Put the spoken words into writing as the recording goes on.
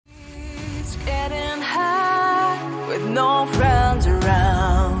Getting high with no friends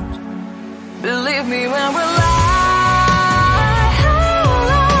around. Believe me when we're live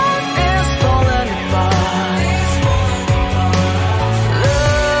is falling apart.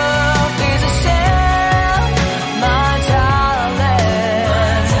 Love is a shell, my darling.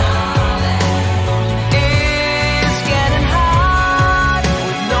 It's getting hard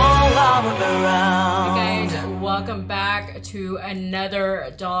with no love around. Hey guys, welcome back to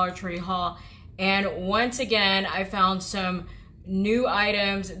another Dollar Tree haul. And once again, I found some new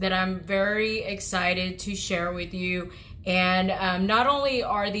items that I'm very excited to share with you. And not only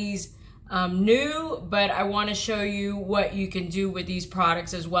are these new, but I want to show you what you can do with these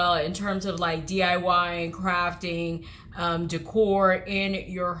products as well in terms of like DIY and crafting, decor in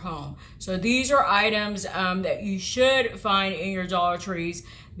your home. So these are items that you should find in your Dollar Trees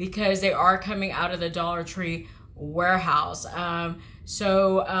because they are coming out of the Dollar Tree warehouse.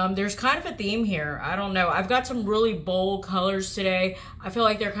 There's kind of a theme here. I don't know. I've got some really bold colors today. I feel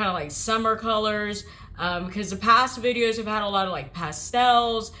like they're kind of like summer colors because the past videos have had a lot of like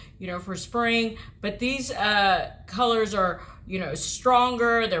pastels, you know, for spring. But these colors are, you know,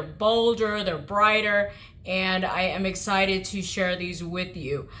 stronger, they're bolder, they're brighter, and I am excited to share these with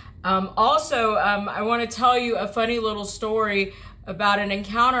you. I want to tell you a funny little story about an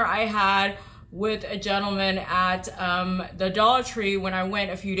encounter I had with a gentleman at the Dollar Tree when I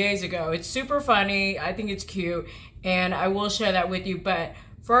went a few days ago. It's super funny. I think it's cute, and I will share that with you. But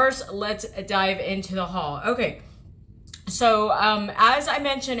first, let's dive into the haul. Okay, so as I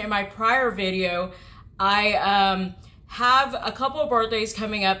mentioned in my prior video, I have a couple of birthdays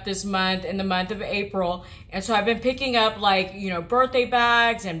coming up this month, in the month of April. And so I've been picking up like, you know, birthday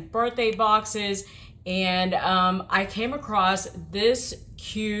bags and birthday boxes. And I came across this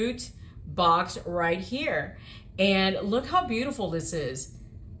cute box right here, and look how beautiful this is.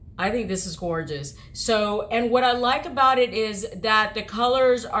 I think this is gorgeous. So, and what I like about it is that the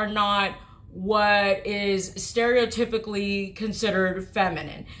colors are not what is stereotypically considered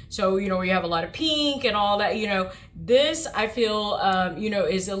feminine. So, you know, we have a lot of pink and all that, you know. This I feel you know,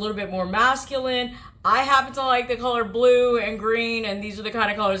 is a little bit more masculine. I happen to like the color blue and green, and these are the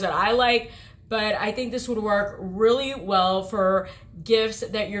kind of colors that I like. But I think this would work really well for gifts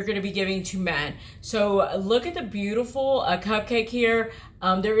that you're going to be giving to men. So look at the beautiful cupcake here.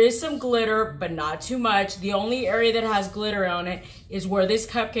 There is some glitter, but not too much. The only area that has glitter on it is where this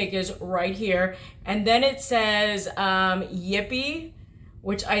cupcake is right here. And then it says Yippee,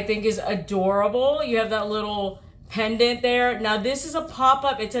 which I think is adorable. You have that little pendant there. Now this is a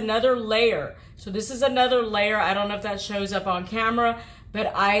pop-up. It's another layer. So this is another layer. I don't know if that shows up on camera,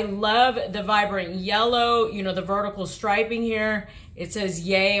 but I love the vibrant yellow, you know, the vertical striping here. It says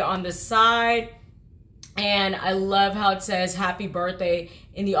yay on the side. And I love how it says happy birthday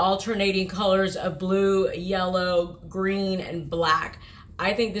in the alternating colors of blue, yellow, green, and black.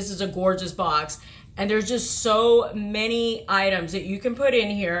 I think this is a gorgeous box. And there's just so many items that you can put in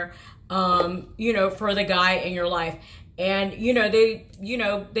here, you know, for the guy in your life. And, you know, they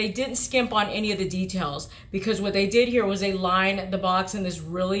didn't skimp on any of the details, because what they did here was they lined the box in this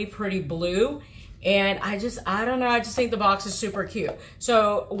really pretty blue. And I don't know, I just think the box is super cute.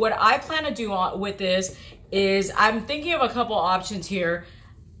 So what I plan to do with this is I'm thinking of a couple options here.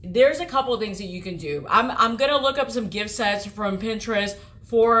 There's a couple of things that you can do. I'm going to look up some gift sets from Pinterest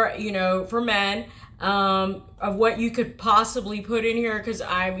for, you know, for men. Of what you could possibly put in here, because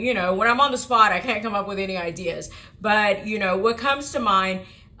I'm, you know, when I'm on the spot, I can't come up with any ideas. But, you know, what comes to mind,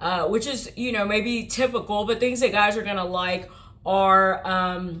 which is, you know, maybe typical, but things that guys are gonna like are,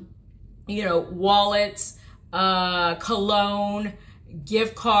 you know, wallets, cologne,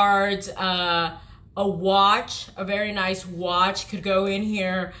 gift cards, a watch, a very nice watch could go in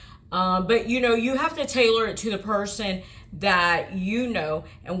here. But, you know, you have to tailor it to the person that you know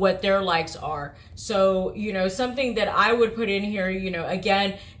and what their likes are. So, you know, something that I would put in here, you know,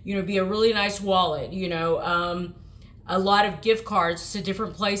 again, you know, be a really nice wallet, you know, a lot of gift cards to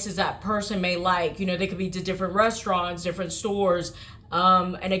different places that person may like. You know, they could be to different restaurants, different stores.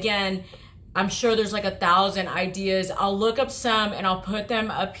 And again, I'm sure there's like 1,000 ideas. I'll look up some and I'll put them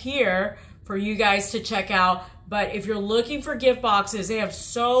up here for you guys to check out. But if you're looking for gift boxes, they have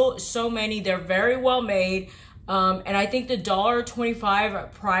so many. They're very well made. And I think the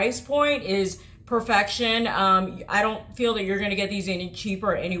 $1.25 price point is perfection. I don't feel that you're going to get these any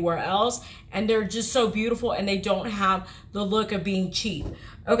cheaper anywhere else. And they're just so beautiful, and they don't have the look of being cheap.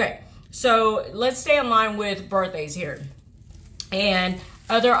 Okay, so let's stay in line with birthdays here and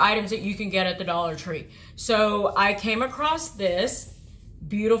other items that you can get at the Dollar Tree. So I came across this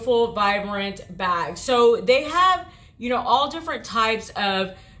beautiful, vibrant bag. So they have, you know, all different types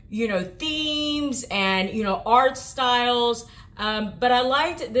of, you know, themes and, you know, art styles. But I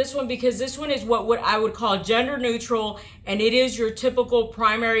liked this one because this one is what I would call gender neutral, and it is your typical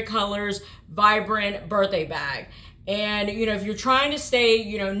primary colors, vibrant birthday bag. And, you know, if you're trying to stay,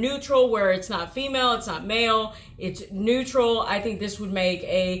 you know, neutral, where it's not female, it's not male, it's neutral, I think this would make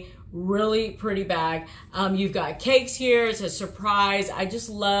a really pretty bag. You've got cakes here. It's a surprise. I just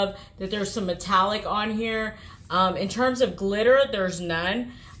love that there's some metallic on here. In terms of glitter, there's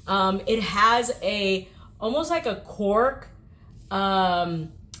none. It has almost like a cork, you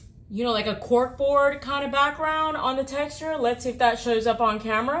know, like a cork board kind of background on the texture. Let's see if that shows up on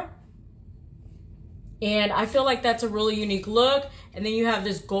camera. And I feel like that's a really unique look. And then you have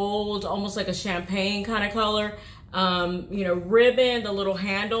this gold, almost like a champagne kind of color, you know, ribbon, the little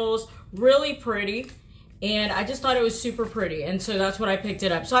handles, really pretty. And I just thought it was super pretty. And so that's what I picked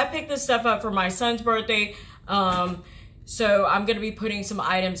it up. So I picked this stuff up for my son's birthday. So I'm going to be putting some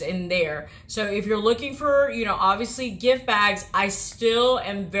items in there. So if you're looking for, you know, obviously gift bags, I still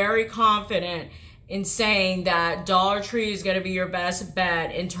am very confident in saying that Dollar Tree is going to be your best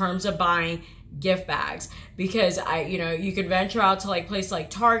bet in terms of buying gift bags, because you know, you could venture out to like places like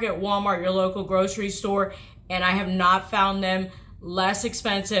Target, Walmart, your local grocery store, and I have not found them less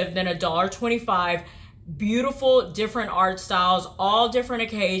expensive than $1.25. Beautiful, different art styles, all different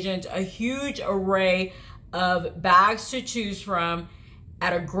occasions, a huge array of bags to choose from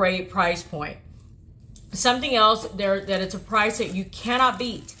at a great price point. Something else there that it's a price that you cannot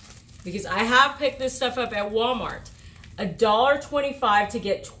beat, because I have picked this stuff up at Walmart. $1.25 to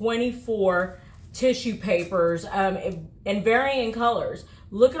get 24 tissue papers in varying colors.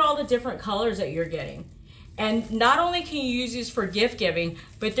 Look at all the different colors that you're getting. And not only can you use these for gift giving,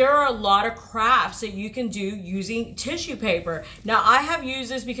 but there are a lot of crafts that you can do using tissue paper. Now, I have used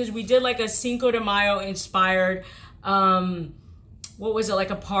this because we did like a Cinco de Mayo inspired, what was it,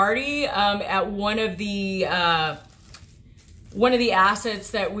 like a party at one of the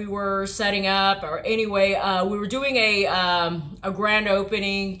assets that we were setting up. Or anyway, we were doing a grand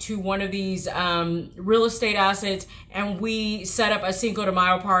opening to one of these real estate assets, and we set up a Cinco de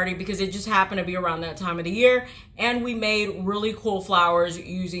Mayo party because it just happened to be around that time of the year, and we made really cool flowers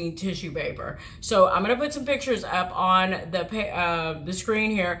using tissue paper. So I'm gonna put some pictures up on the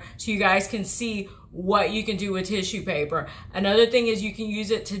screen here so you guys can see what you can do with tissue paper. Another thing is you can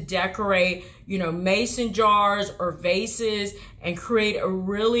use it to decorate, you know, mason jars or vases and create a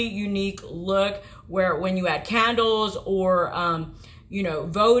really unique look, where when you add candles or you know,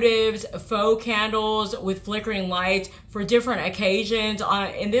 votives, faux candles with flickering lights for different occasions.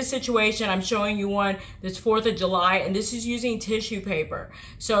 In this situation, I'm showing you one that's 4th of July, and this is using tissue paper.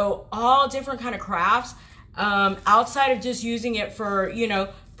 So all different kind of crafts, outside of just using it for, you know,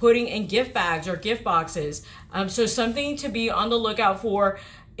 putting in gift bags or gift boxes. So something to be on the lookout for.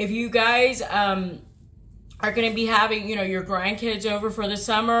 If you guys are going to be having, you know, your grandkids over for the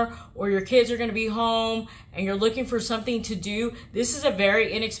summer, or your kids are going to be home and you're looking for something to do, this is a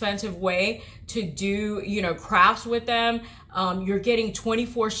very inexpensive way to do, you know, crafts with them. You're getting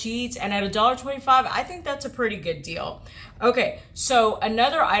 24 sheets, and at $1.25, I think that's a pretty good deal. Okay, so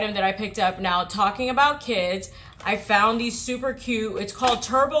another item that I picked up, now talking about kids, I found these super cute. It's called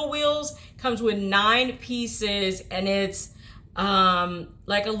Turbo Wheels. Comes with 9 pieces, and it's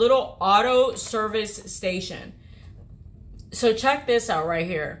like a little auto service station. So check this out right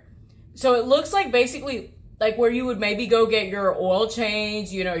here. So it looks like basically like where you would maybe go get your oil change,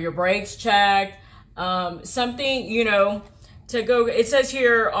 you know, your brakes checked, something, you know, to go. It says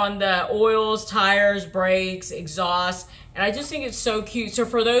here on the oils, tires, brakes, exhaust, and I just think it's so cute. So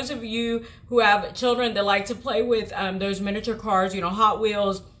for those of you who have children that like to play with those miniature cars, you know, Hot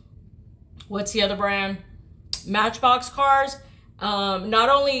Wheels, what's the other brand? Matchbox cars. Not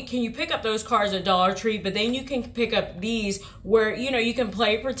only can you pick up those cars at Dollar Tree, but then you can pick up these where, you know, you can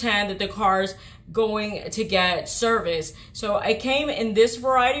play pretend that the car's going to get service. So I came in this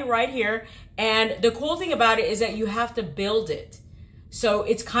variety right here. And the cool thing about it is that you have to build it. So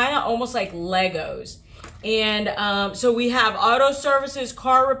it's kind of almost like Legos. And so we have auto services,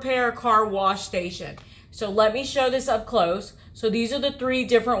 car repair, car wash station. So let me show this up close. So these are the 3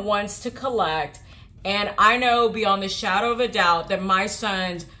 different ones to collect. And I know beyond the shadow of a doubt that my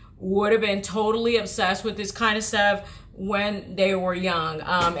sons would have been totally obsessed with this kind of stuff when they were young.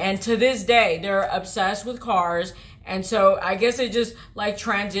 And to this day, they're obsessed with cars. And so I guess it just like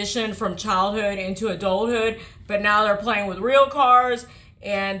transitioned from childhood into adulthood. But now they're playing with real cars,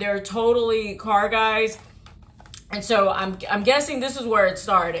 and they're totally car guys. And so I'm guessing this is where it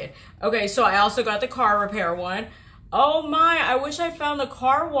started. Okay, so I also got the car repair one. Oh my, I wish I found the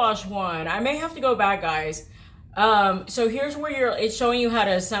car wash one. I may have to go back, guys. So here's where it's showing you how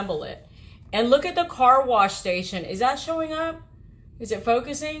to assemble it. And look at the car wash station. Is that showing up? Is it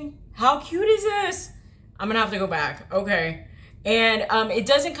focusing? How cute is this? I'm gonna have to go back. Okay. And it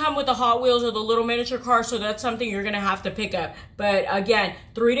doesn't come with the Hot Wheels or the little miniature car, so that's something you're gonna have to pick up. But again,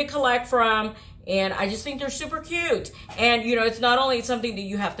 3 to collect from, and I just think they're super cute. And you know, it's not only something that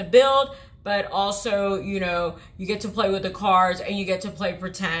you have to build, but also, you know, you get to play with the cars and you get to play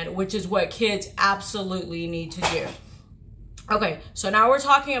pretend, which is what kids absolutely need to do. Okay, so now we're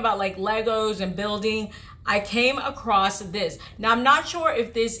talking about like Legos and building. I came across this. Now, I'm not sure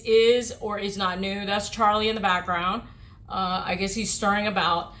if this is or is not new. That's Charlie in the background. I guess he's stirring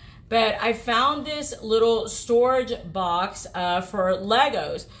about. But I found this little storage box for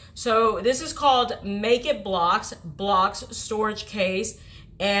Legos. So this is called Make It Blocks storage case.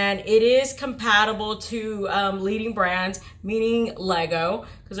 And it is compatible to leading brands, meaning Lego,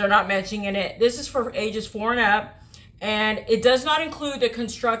 because they're not mentioning it. This is for ages 4 and up. And it does not include the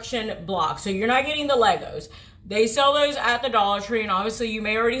construction blocks. So you're not getting the Legos. They sell those at the Dollar Tree, and obviously you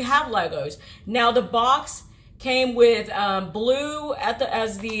may already have Legos. Now the box came with blue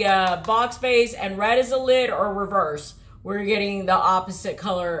as the box base and red as the lid, or reverse. We're getting the opposite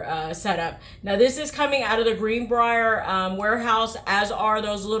color setup. Now this is coming out of the Greenbrier warehouse, as are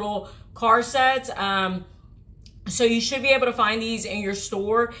those little car sets. So you should be able to find these in your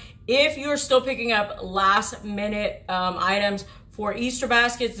store. If you're still picking up last minute items for Easter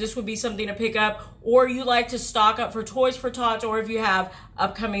baskets, this would be something to pick up. Or you like to stock up for Toys for Tots, or if you have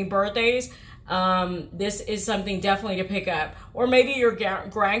upcoming birthdays, this is something definitely to pick up. Or maybe your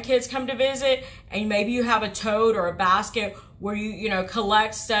grandkids come to visit and maybe you have a tote or a basket where you know,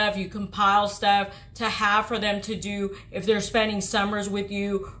 collect stuff, you compile stuff to have for them to do if they're spending summers with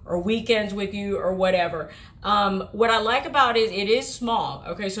you or weekends with you or whatever. What I like about it is small.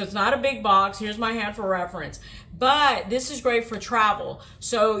 Okay, so it's not a big box. Here's my hand for reference. But this is great for travel.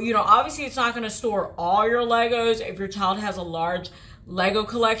 So, you know, obviously it's not going to store all your Legos if your child has a large Lego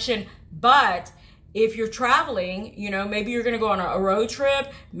collection, but if you're traveling, you know, maybe you're going to go on a road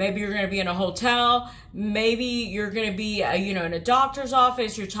trip, maybe you're going to be in a hotel, maybe you're going to be, you know, in a doctor's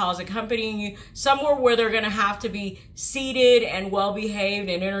office, your child's accompanying you, somewhere where they're going to have to be seated and well-behaved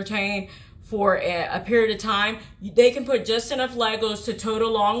and entertained for a period of time. They can put just enough Legos to tote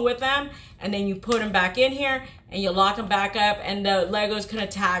along with them, and then you put them back in here and you lock them back up, and the Legos can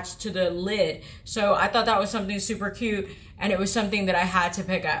attach to the lid. So I thought that was something super cute, and it was something that I had to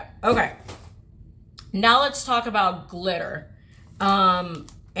pick up. Okay. Now let's talk about glitter.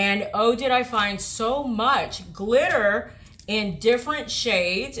 And oh, did I find so much glitter in different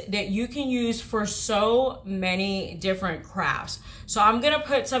shades that you can use for so many different crafts. So I'm gonna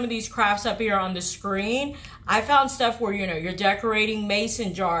put some of these crafts up here on the screen. I found stuff where, you know, you're decorating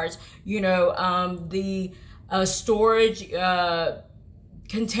mason jars, you know, the storage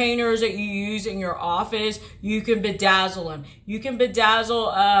containers that you use in your office, you can bedazzle them. You can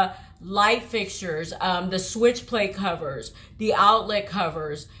bedazzle light fixtures, the switch plate covers, the outlet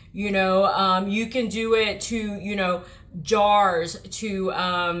covers, you know, you can do it to, you know, jars, to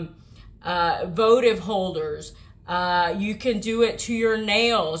votive holders. You can do it to your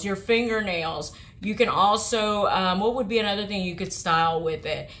nails, your fingernails. You can also, what would be another thing you could style with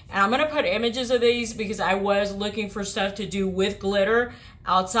it? And I'm going to put images of these because I was looking for stuff to do with glitter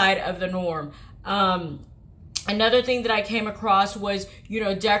outside of the norm. Another thing that I came across was, you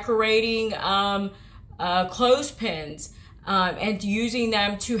know, decorating clothespins and using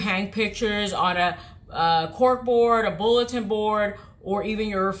them to hang pictures on a cork board, a bulletin board, or even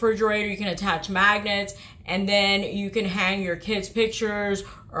your refrigerator. You can attach magnets, and then you can hang your kids' pictures,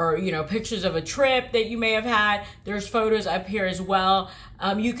 or, you know, pictures of a trip that you may have had. There's photos up here as well.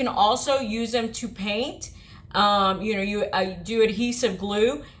 You can also use them to paint. You know, you do adhesive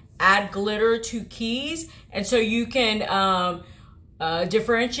glue, add glitter to keys, and so you can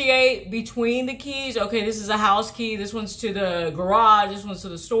differentiate between the keys. Okay, this is a house key, this one's to the garage, this one's to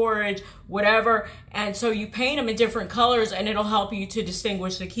the storage, whatever. And so you paint them in different colors and it'll help you to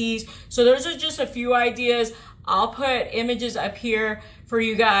distinguish the keys. So those are just a few ideas. I'll put images up here for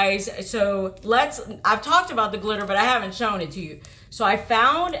you guys. So I've talked about the glitter, but I haven't shown it to you. So I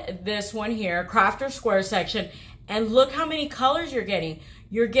found this one here, Crafter Square section, and look how many colors you're getting.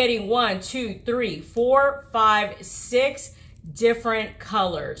 You're getting 1, 2, 3, 4, 5, 6 different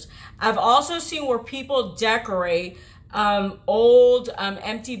colors. I've also seen where people decorate old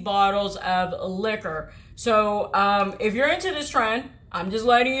empty bottles of liquor. So if you're into this trend, I'm just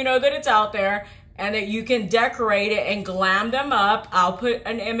letting you know that it's out there and that you can decorate it and glam them up. I'll put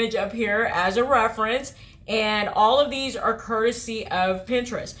an image up here as a reference, and all of these are courtesy of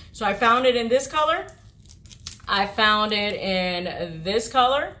Pinterest. So I found it in this color. I found it in this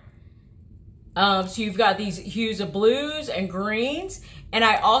color. So you've got these hues of blues and greens. And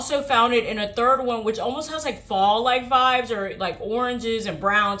I also found it in a third one, which almost has like fall-like vibes, or like oranges and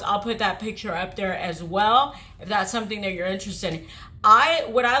browns. I'll put that picture up there as well, if that's something that you're interested in.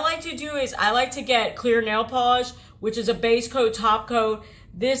 What I like to do is I like to get clear nail polish, which is a base coat, top coat.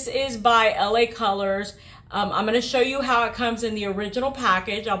 This is by LA Colors. I'm going to show you how it comes in the original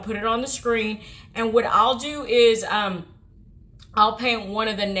package. I'll put it on the screen. And what I'll do is I'll paint one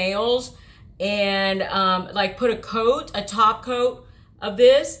of the nails and like put a top coat of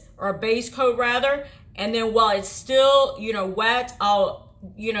this, or a base coat rather, and then while it's still, you know, wet, I'll,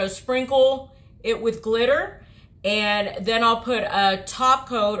 you know, sprinkle it with glitter, and then I'll put a top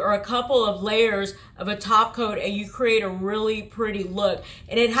coat or a couple of layers of a top coat, and you create a really pretty look.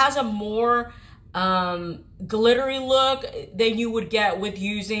 And it has a more glittery look than you would get with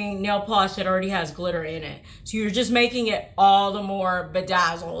using nail polish that already has glitter in it. So you're just making it all the more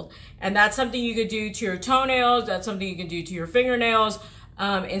bedazzled. And that's something you could do to your toenails. That's something you can do to your fingernails.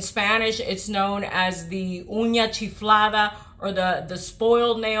 In Spanish, it's known as the uña chiflada, or the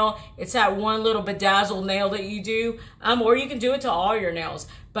spoiled nail. It's that one little bedazzled nail that you do, or you can do it to all your nails.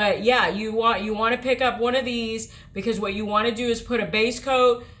 But yeah, you want to pick up one of these, because what you want to do is put a base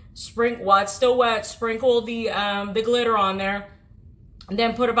coat, while it's still wet, sprinkle the glitter on there, and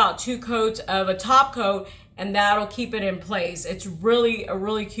then put about 2 coats of a top coat, and that'll keep it in place. It's really a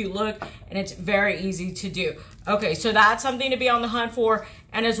really cute look, and it's very easy to do. Okay, so that's something to be on the hunt for,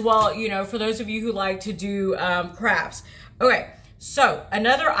 and as well, you know, for those of you who like to do crafts. Okay, so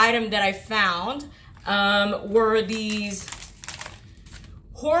another item that I found were these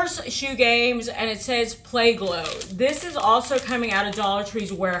horseshoe games, and it says Play Glow. This is also coming out of Dollar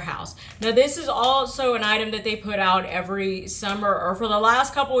Tree's warehouse. Now, this is also an item that they put out every summer, or for the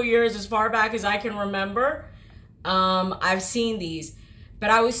last couple of years, as far back as I can remember. I've seen these, but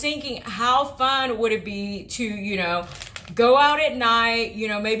I was thinking, how fun would it be to, you know, go out at night, you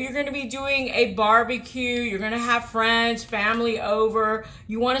know, maybe you're going to be doing a barbecue, you're going to have friends, family over,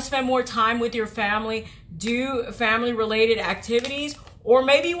 you want to spend more time with your family, do family related activities, or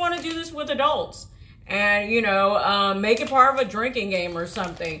maybe you want to do this with adults and, you know, make it part of a drinking game or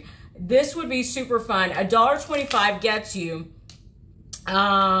something. This would be super fun. $1.25 gets you,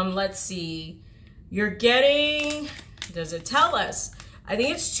 let's see, you're getting, does it tell us? I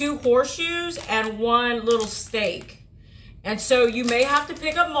think it's 2 horseshoes and 1 little stake. And so you may have to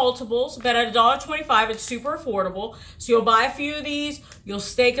pick up multiples, but at $1.25, it's super affordable. So you'll buy a few of these, you'll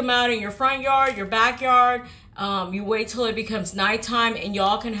stake them out in your front yard, your backyard. You wait till it becomes nighttime, and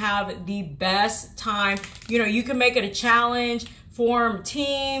y'all can have the best time. You know, you can make it a challenge, form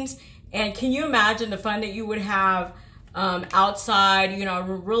teams, and can you imagine the fun that you would have outside, you know, a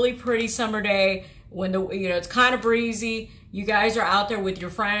really pretty summer day when it's kind of breezy. You guys are out there with your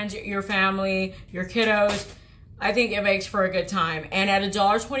friends, your family, your kiddos. I think it makes for a good time. And at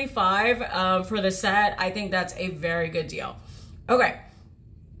 $1.25 for the set, I think that's a very good deal. Okay,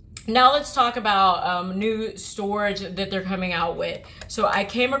 now let's talk about new storage that they're coming out with. So I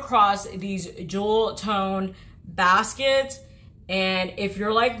came across these jewel tone baskets, and if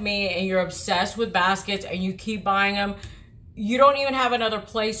you're like me and you're obsessed with baskets and you keep buying them, you don't even have another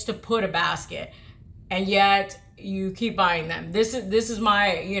place to put a basket, and yet you keep buying them. This is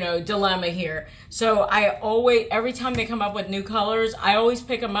my, you know, dilemma here. So I always, every time they come up with new colors, I always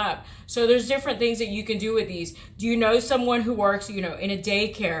pick them up. So there's different things that you can do with these. Do you know someone who works, you know, in a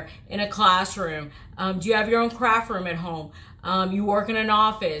daycare, in a classroom? Do you have your own craft room at home? You work in an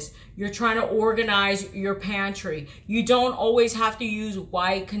office, you're trying to organize your pantry. You don't always have to use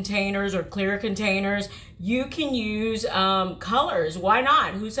white containers or clear containers. You can use colors. Why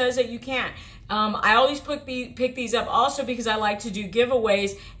not? Who says that you can't? I always pick these up also because I like to do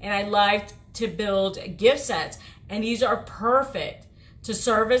giveaways, and I like to build gift sets. And these are perfect to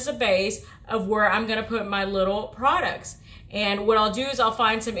serve as a base of where I'm gonna put my little products. And what I'll do is I'll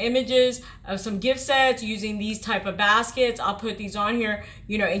find some images of some gift sets using these type of baskets. I'll put these on here,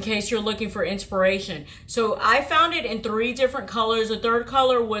 you know, in case you're looking for inspiration. So I found it in 3 different colors. The third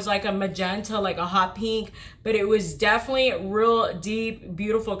color was like a magenta, like a hot pink, but it was definitely real deep,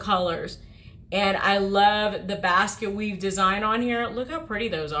 beautiful colors. And I love the basket weave design on here. Look how pretty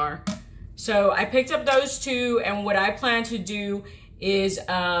those are. So I picked up those 2, and what I plan to do is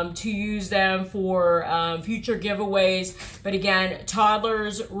to use them for future giveaways. But again,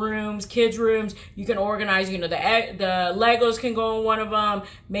 toddlers rooms, kids rooms, you can organize, you know, the Legos can go in one of them,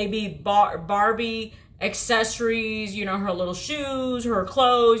 maybe Barbie accessories, you know, her little shoes, her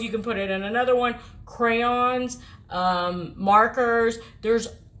clothes, you can put it in another one, crayons, markers. There's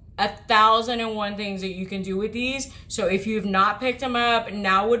 1,001 things that you can do with these. So if you've not picked them up,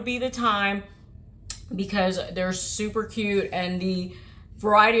 now would be the time, because they're super cute, and the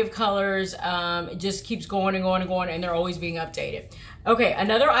variety of colors just keeps going and going and going, and they're always being updated. Okay,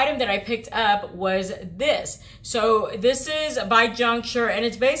 another item that I picked up was this. So this is by Juncture, and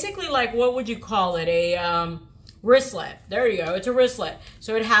it's basically like, what would you call it? A wristlet. There you go. It's a wristlet.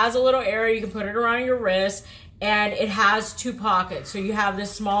 So it has a little area. You can put it around your wrist, and it has 2 pockets. So you have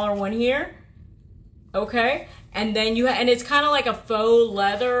this smaller one here. Okay. And then and it's kind of like a faux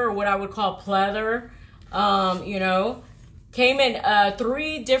leather, or what I would call pleather. You know, came in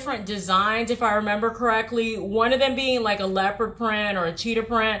 3 different designs, if I remember correctly. One of them being like a leopard print or a cheetah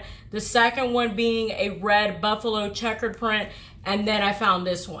print. The second one being a red buffalo checkered print. And then I found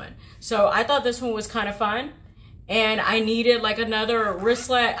this one. So I thought this one was kind of fun. And I needed like another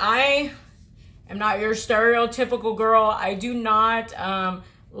wristlet. I am not your stereotypical girl. I do not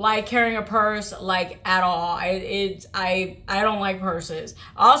like carrying a purse like at all. I don't like purses.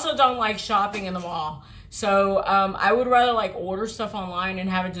 I also don't like shopping in the mall. So I would rather like order stuff online and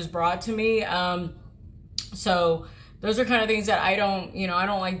have it just brought to me. So those are kind of things that I don't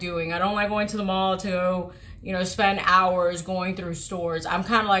like doing. I don't like going to the mall to go, spend hours going through stores. I'm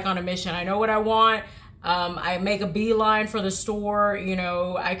kind of like on a mission. I know what I want. I make a beeline for the store.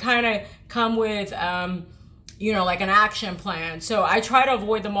 I kind of come with, like an action plan. So I try to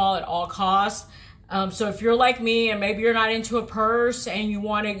avoid the mall at all costs. So if you're like me and maybe you're not into a purse and you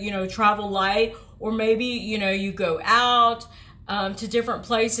want to, travel light, or maybe, you go out to different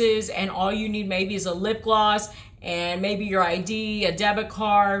places and all you need maybe is a lip gloss and maybe your ID, a debit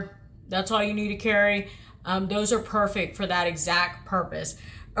card, that's all you need to carry. Those are perfect for that exact purpose.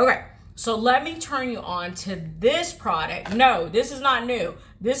 Okay. So let me turn you on to this product. No, this is not new.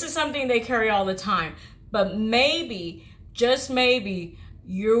 This is something they carry all the time. But maybe, just maybe,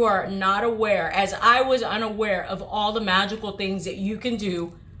 you are not aware, as I was unaware, of all the magical things that you can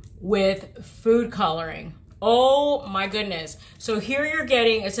do with food coloring. Oh my goodness. So here you're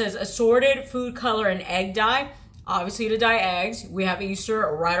getting, it says assorted food color and egg dye. Obviously to dye eggs. We have Easter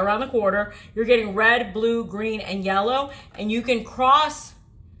right around the corner. You're getting red, blue, green, and yellow. And you can cross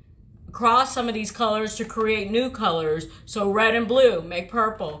some of these colors to create new colors. So red and blue, make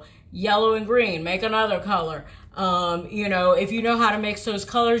purple. Yellow and green, make another color. If you know how to mix those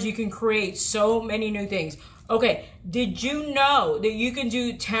colors, you can create so many new things. Okay, did you know that you can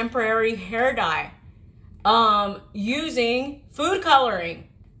do temporary hair dye using food coloring?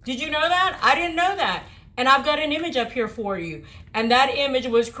 Did you know that? I didn't know that. And I've got an image up here for you. And that image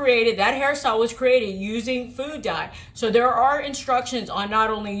was created, that hairstyle was created using food dye. So there are instructions on not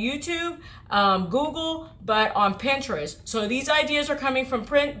only YouTube, Google, but on Pinterest. So these ideas are coming from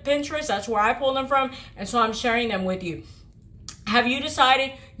Pinterest. That's where I pull them from. And so I'm sharing them with you. Have you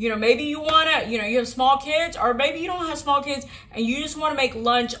decided, maybe you want to, you have small kids, or maybe you don't have small kids and you just want to make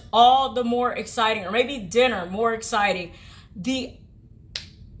lunch all the more exciting, or maybe dinner more exciting.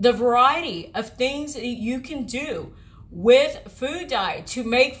 The variety of things that you can do with food dye to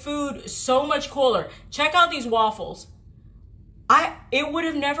make food so much cooler. Check out these waffles. It would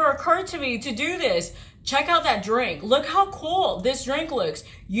have never occurred to me to do this. Check out that drink. Look how cool this drink looks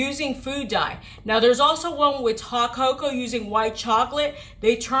using food dye. Now there's also one with hot cocoa using white chocolate.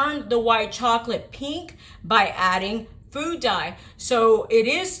 They turned the white chocolate pink by adding food dye. So it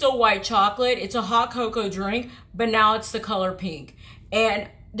is still white chocolate. It's a hot cocoa drink, but now it's the color pink. And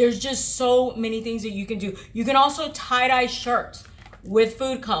there's just so many things that you can do. You can also tie-dye shirts with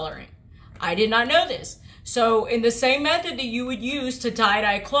food coloring. I did not know this. So in the same method that you would use to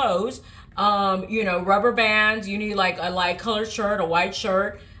tie-dye clothes, rubber bands, you need like a light colored shirt, a white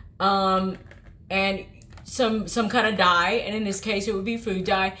shirt, and some kind of dye. And in this case, it would be food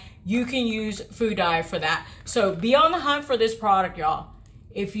dye. You can use food dye for that. So be on the hunt for this product, y'all.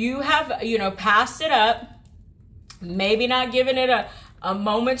 If you have, passed it up, maybe not given it a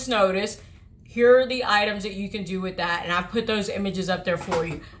moment's notice, here are the items that you can do with that. And I've put those images up there for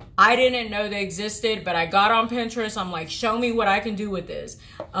you. I didn't know they existed, but I got on Pinterest. I'm like, show me what I can do with this.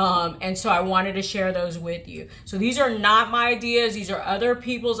 And so I wanted to share those with you. So these are not my ideas. These are other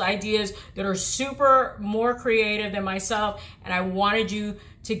people's ideas that are super more creative than myself. And I wanted you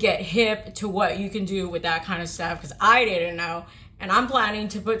to get hip to what you can do with that kind of stuff, because I didn't know. And I'm planning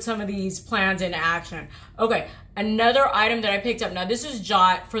to put some of these plans into action. Okay, another item that I picked up. Now this is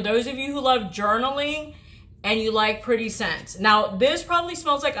Jot. For those of you who love journaling and you like pretty scents. Now this probably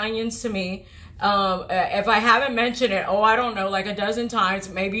smells like onions to me. If I haven't mentioned it, I don't know, like a dozen times,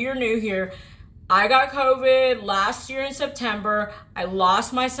 maybe you're new here. I got COVID last year in September. I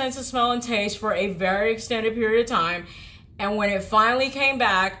lost my sense of smell and taste for a very extended period of time. And when it finally came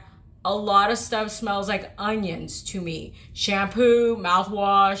back, a lot of stuff smells like onions to me. Shampoo,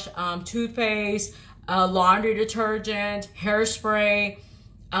 mouthwash, toothpaste, laundry detergent, hairspray,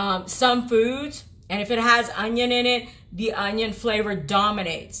 some foods. And if it has onion in it, the onion flavor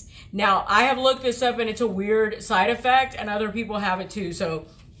dominates. Now, I have looked this up and it's a weird side effect and other people have it too. So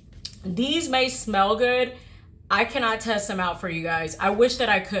these may smell good. I cannot test them out for you guys. I wish that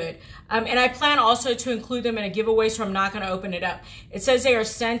I could. And I plan also to include them in a giveaway, so I'm not going to open it up. It says they are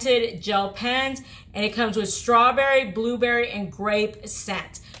scented gel pens, and it comes with strawberry, blueberry, and grape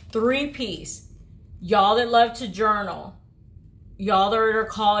scent. 3-piece. Y'all that love to journal. Y'all that are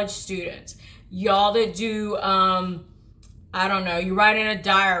college students. Y'all that do, I don't know, you write in a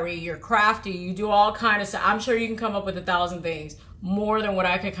diary, you're crafty, you do all kind of stuff. I'm sure you can come up with 1,000 things. More than what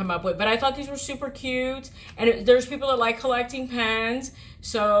I could come up with, but I thought these were super cute, and there's people that like collecting pens,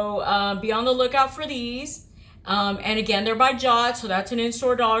 so be on the lookout for these. And again, they're by Jot, so that's an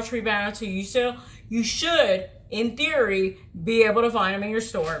in-store Dollar Tree banner, so you should, in theory, be able to find them in your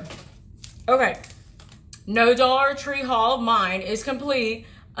store. Okay, no Dollar Tree haul of mine is complete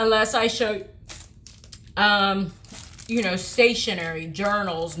unless I show, you know, stationery,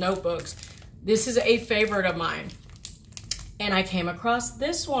 journals, notebooks. This is a favorite of mine. And I came across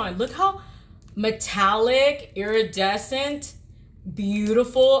this one. Look how metallic, iridescent,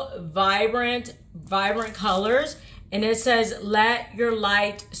 beautiful, vibrant colors. And it says, let your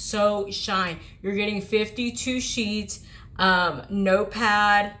light so shine. You're getting 52 sheets,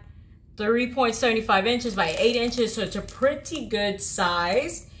 notepad, 3.75 inches by 8 inches. So it's a pretty good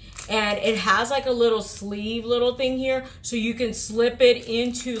size. And it has like a little sleeve little thing here. So you can slip it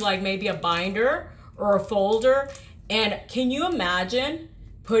into like maybe a binder or a folder. And can you imagine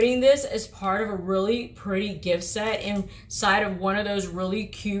putting this as part of a really pretty gift set inside of one of those really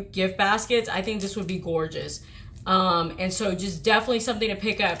cute gift baskets? I think this would be gorgeous. And so just definitely something to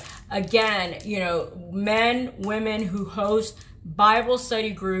pick up. Again, you know, men, women who host Bible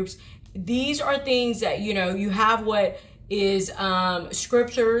study groups, these are things that, you know, you have what is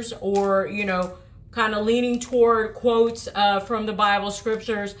scriptures or, you know, kind of leaning toward quotes from the Bible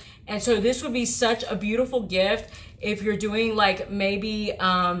scriptures. And so this would be such a beautiful gift if you're doing like maybe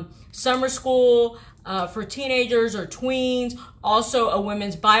summer school for teenagers or tweens, also a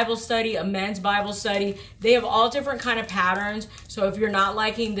women's Bible study, a men's Bible study. They have all different kind of patterns. So if you're not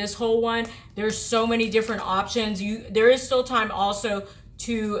liking this whole one, there's so many different options. There is still time also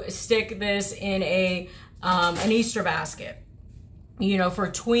to stick this in an Easter basket, you know,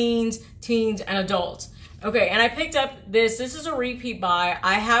 for tweens, teens, and adults. Okay, and I picked up this. This is a repeat buy.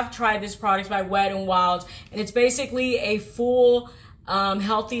 I have tried this product by Wet n Wild, and it's basically a full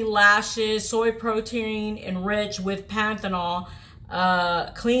healthy lashes, soy protein enriched with panthenol,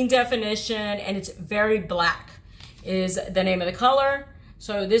 clean definition, and it's very black is the name of the color.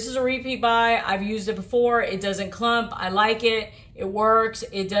 So this is a repeat buy. I've used it before. It doesn't clump. I like it. It works.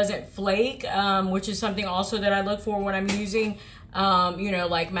 It doesn't flake, which is something also that I look for when I'm using you know,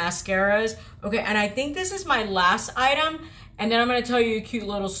 like mascaras. Okay, and I think this is my last item, and then I'm going to tell you a cute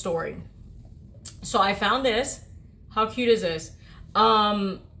little story. So I found this. How cute is this?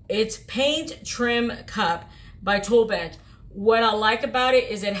 It's Paint Trim Cup by Toolbench. What I like about it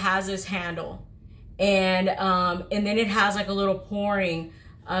is it has this handle, and then it has like a little pouring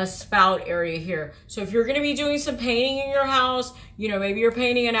spout area here. So if you're going to be doing some painting in your house, you know, maybe you're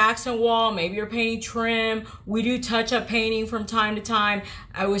painting an accent wall, maybe you're painting trim. We do touch-up painting from time to time.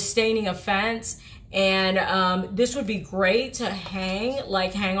 I was staining a fence, and this would be great to hang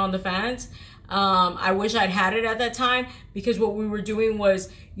on the fence. I wish I'd had it at that time, because what we were doing was,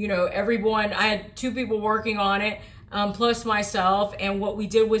 you know, I had 2 people working on it, plus myself, and what we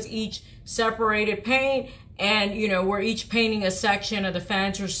did was each separated paint. And, you know, we're each painting a section of the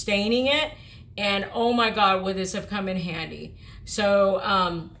fence or staining it. And, oh, my God, would this have come in handy. So,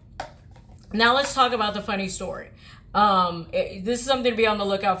 now let's talk about the funny story. This is something to be on the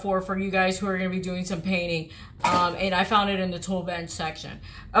lookout for you guys who are going to be doing some painting. And I found it in the tool bench section.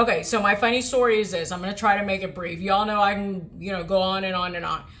 Okay, so my funny story is this. I'm going to try to make it brief. Y'all know I can, you know, go on and on and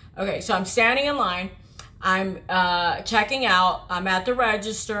on. Okay, so I'm standing in line. I'm checking out, I'm at the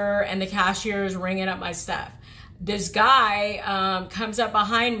register, and the cashier is ringing up my stuff. This guy comes up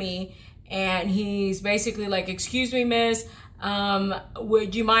behind me, and he's basically like, excuse me, miss,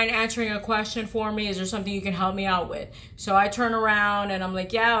 would you mind answering a question for me? Is there something you can help me out with? So I turn around, and I'm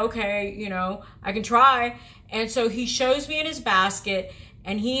like, yeah, okay, you know, I can try. And so he shows me in his basket,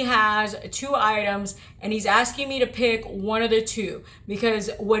 and he has 2 items, and he's asking me to pick one of the 2,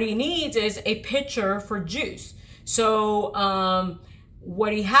 because what he needs is a pitcher for juice. So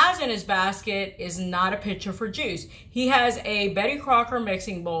what he has in his basket is not a pitcher for juice. He has a Betty Crocker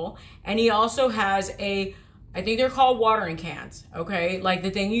mixing bowl, and he also has a, I think they're called watering cans, okay? Like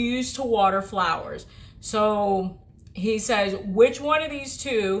the thing you use to water flowers. So he says, which one of these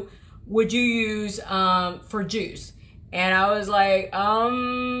two would you use for juice? And I was like,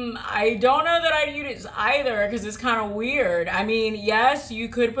 I don't know that I'd use either because it's kind of weird. I mean, yes, you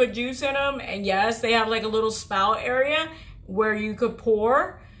could put juice in them, and yes, they have like a little spout area where you could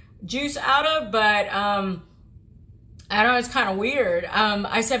pour juice out of, but I don't know, it's kind of weird.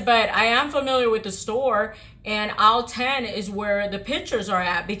 I said, but I am familiar with the store, and aisle 10 is where the pitchers are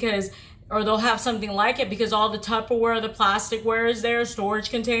at, because, or they'll have something like it, because all the Tupperware, the plasticware is there, storage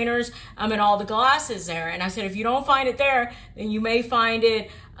containers, and all the glass is there. And I said, if you don't find it there, then you may find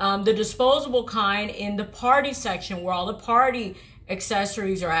it, the disposable kind, in the party section where all the party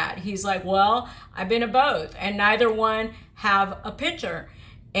accessories are at. He's like, well, I've been to both, and neither one have a pitcher.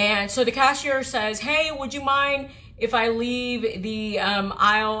 And so the cashier says, hey, would you mind if I leave the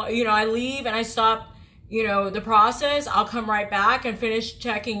aisle, you know, I leave and I stop, you know, the process, I'll come right back and finish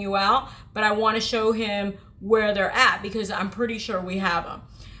checking you out, but I want to show him where they're at because I'm pretty sure we have them.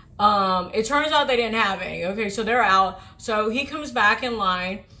 It turns out they didn't have any. Okay, so they're out. So he comes back in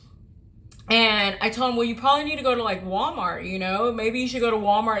line, and I told him, well, you probably need to go to like Walmart, you know, maybe you should go to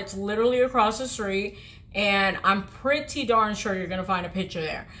Walmart. It's literally across the street, and I'm pretty darn sure you're going to find a pitcher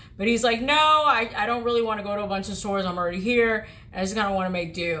there. But he's like, no, I don't really want to go to a bunch of stores. I'm already here. I just kind of want to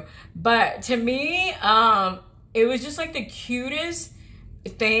make do. But to me, it was just like the cutest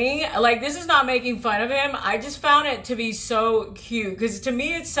thing. Like, this is not making fun of him. I just found it to be so cute because to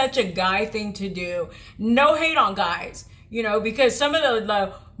me, it's such a guy thing to do. No hate on guys, you know, because some of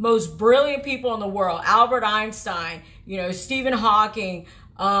the most brilliant people in the world, Albert Einstein, you know, Stephen Hawking,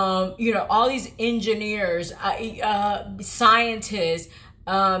 you know, all these engineers, scientists,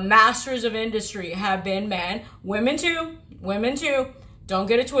 masters of industry have been men. Women too. Don't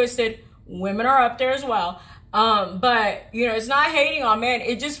get it twisted. Women are up there as well. But, you know, it's not hating on men.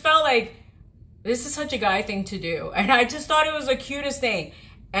 It just felt like this is such a guy thing to do. And I just thought it was the cutest thing.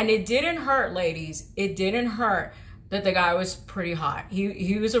 And it didn't hurt, ladies. It didn't hurt that the guy was pretty hot.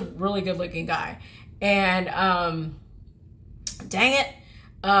 He was a really good looking guy. And, dang it.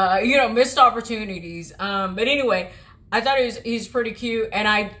 You know, missed opportunities. But anyway, I thought he's pretty cute. And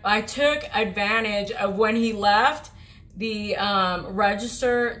I took advantage of when he left the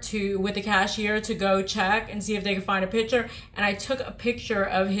register with the cashier to go check and see if they could find a picture. And I took a picture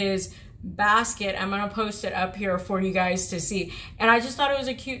of his basket. I'm going to post it up here for you guys to see. And I just thought it was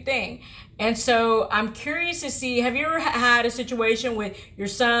a cute thing. And so I'm curious to see, have you ever had a situation with your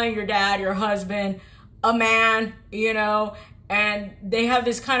son, your dad, your husband, a man, you know, and they have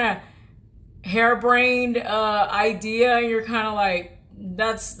this kind of harebrained idea, and you're kind of like,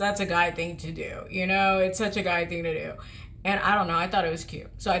 that's a guy thing to do, you know? It's such a guy thing to do. And I don't know, I thought it was cute.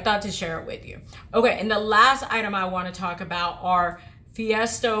 So I thought to share it with you. Okay, and the last item I want to talk about are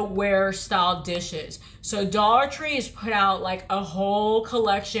Fiesta ware style dishes. So Dollar Tree has put out like a whole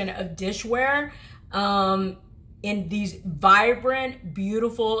collection of dishware in these vibrant,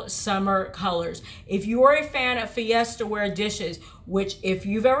 beautiful summer colors. If you are a fan of Fiesta ware dishes, which if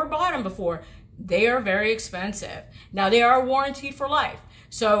you've ever bought them before, they are very expensive. Now they are warranted for life.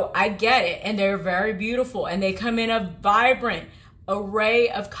 So I get it, and they're very beautiful, and they come in a vibrant array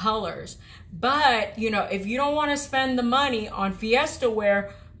of colors. But, you know, if you don't want to spend the money on Fiesta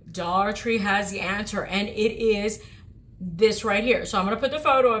ware, Dollar Tree has the answer, and it is this right here. So I'm going to put the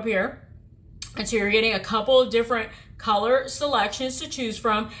photo up here. And so you're getting a couple of different color selections to choose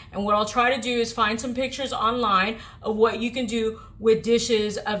from. And what I'll try to do is find some pictures online of what you can do with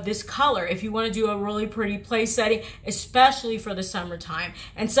dishes of this color if you want to do a really pretty place setting, especially for the summertime.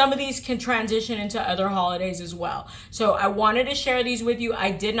 And some of these can transition into other holidays as well. So I wanted to share these with you.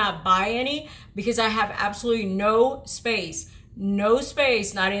 I did not buy any because I have absolutely no space. No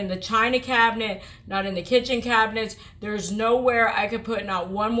space, not in the china cabinet, not in the kitchen cabinets. There's nowhere I could put not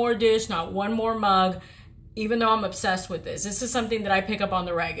one more dish, not one more mug, even though I'm obsessed with this. This is something that I pick up on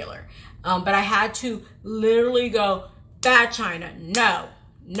the regular. But I had to literally go, bad china, no,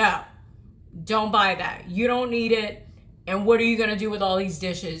 don't buy that. You don't need it. And what are you going to do with all these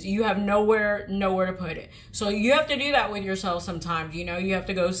dishes? You have nowhere to put it. So you have to do that with yourself sometimes. You know, you have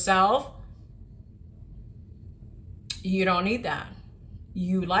to go self. You don't need that.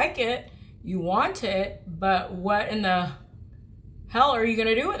 You like it, you want it, but what in the hell are you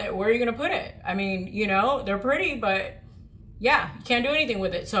gonna do with it? Where are you gonna put it? I mean, you know, they're pretty, but yeah, you can't do anything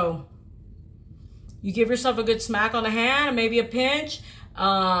with it. So you give yourself a good smack on the hand, maybe a pinch,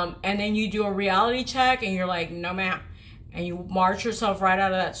 and then you do a reality check and you're like, no ma'am. and you march yourself right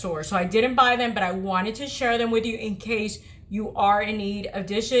out of that store. So I didn't buy them, but I wanted to share them with you in case you are in need of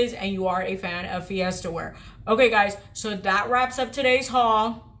dishes and you are a fan of Fiesta ware. Okay guys, so that wraps up today's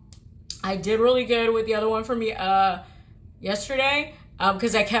haul. I did really good with the other one for me yesterday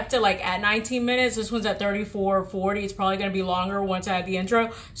because I kept it like at 19 minutes. This one's at 34:40. It's probably gonna be longer once I have the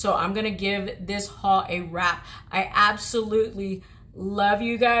intro. So I'm gonna give this haul a wrap. I absolutely love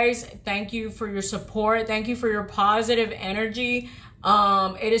you guys. Thank you for your support. Thank you for your positive energy.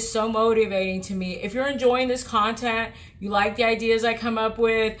 It is so motivating to me. If you're enjoying this content, you like the ideas I come up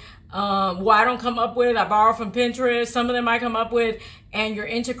with, what I don't come up with, I borrow from Pinterest, some of them I come up with, and you're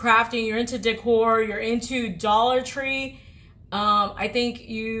into crafting, you're into decor, you're into Dollar Tree, I think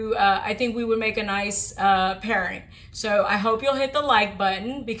we would make a nice pairing. So I hope you'll hit the like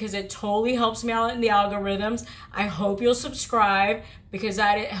button because it totally helps me out in the algorithms. I hope you'll subscribe because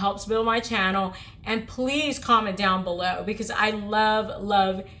it helps build my channel. And please comment down below because I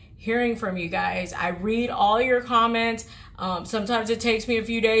love hearing from you guys. I read all your comments. Sometimes it takes me a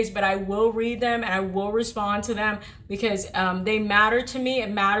few days, but I will read them and I will respond to them because they matter to me. It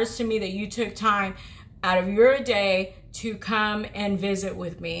matters to me that you took time out of your day to come and visit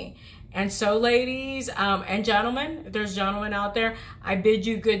with me. And so ladies and gentlemen, if there's gentlemen out there, I bid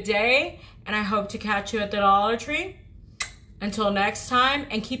you good day and I hope to catch you at the Dollar Tree. Until next time,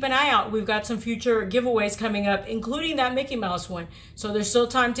 and keep an eye out. We've got some future giveaways coming up, including that Mickey Mouse one. So there's still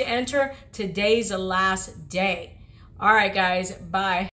time to enter. Today's the last day. All right, guys, bye.